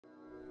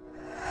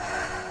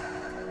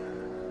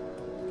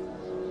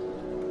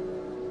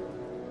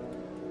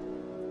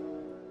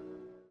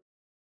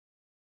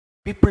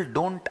People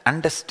don't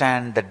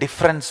understand the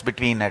difference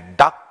between a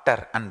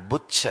doctor and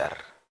butcher.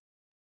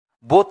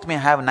 Both may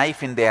have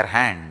knife in their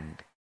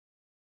hand.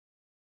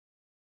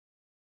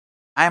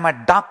 I am a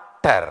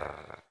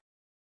doctor.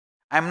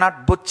 I am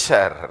not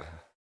butcher.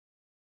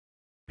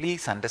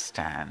 Please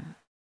understand.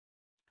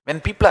 When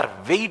people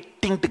are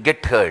waiting to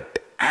get hurt,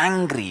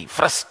 angry,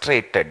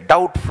 frustrated,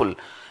 doubtful,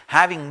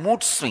 having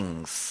mood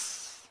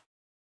swings,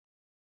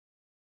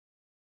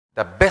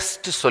 the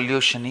best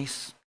solution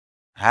is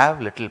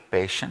have little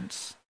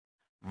patience,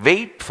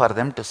 wait for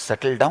them to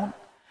settle down.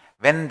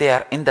 When they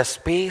are in the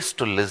space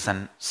to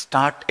listen,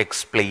 start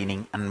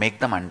explaining and make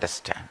them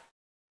understand.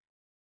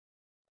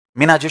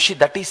 Meena Joshi,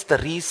 that is the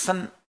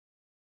reason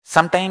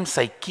sometimes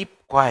I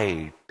keep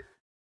quiet.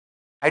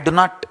 I do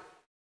not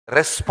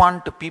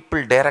respond to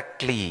people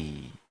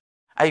directly.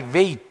 I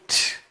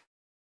wait.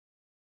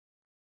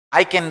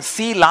 I can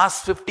see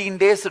last 15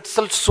 days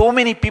itself, so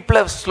many people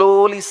have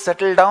slowly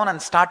settled down and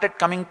started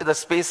coming to the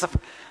space of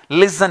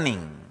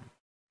listening.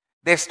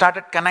 They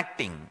started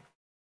connecting.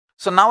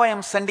 So now I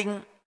am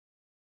sending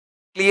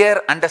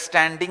clear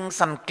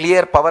understandings and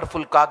clear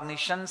powerful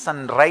cognitions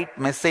and right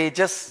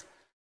messages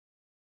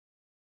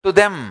to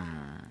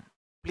them.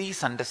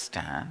 Please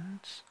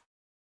understand.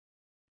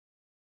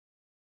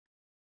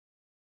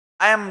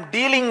 I am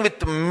dealing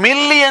with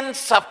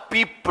millions of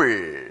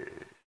people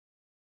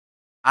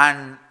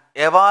and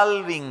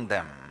evolving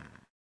them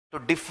to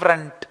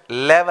different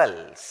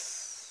levels.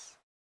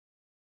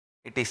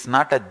 It is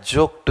not a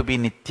joke to be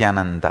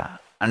Nithyananda.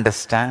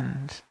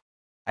 Understand?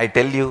 I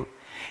tell you,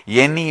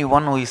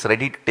 anyone who is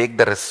ready to take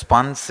the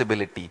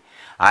responsibility,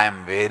 I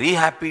am very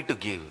happy to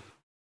give.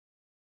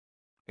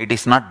 It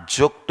is not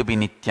joke to be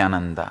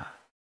Nithyananda.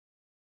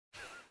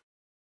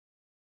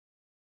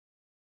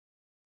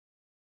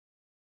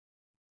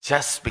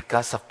 Just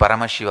because of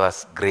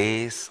ParamaShiva's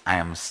grace, I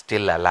am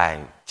still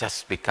alive.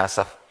 Just because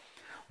of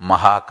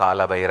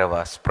Mahakala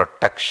Bhairava's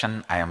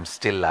protection, I am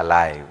still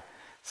alive.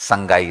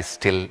 Sangha is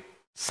still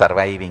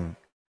surviving.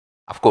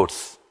 Of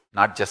course,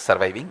 not just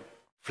surviving,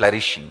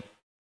 flourishing,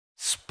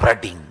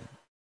 spreading.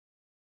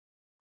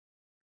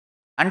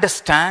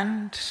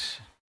 Understand?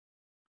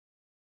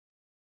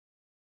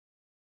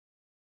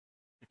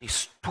 It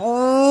is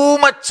too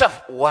much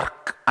of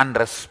work and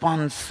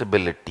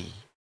responsibility.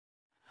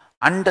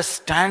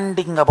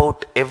 Understanding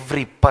about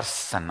every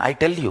person. I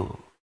tell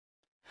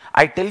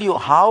you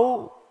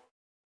how,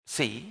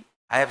 see,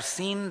 I have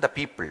seen the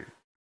people,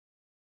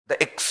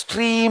 the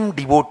extreme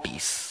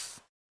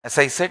devotees, as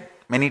I said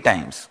many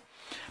times,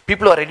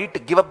 people are ready to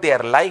give up their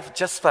life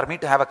just for me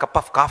to have a cup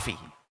of coffee.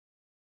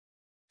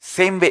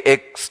 Same way,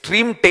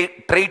 extreme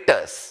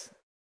traitors,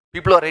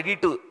 people are ready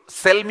to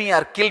sell me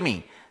or kill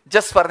me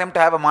just for them to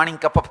have a morning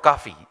cup of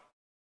coffee,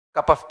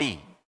 cup of tea.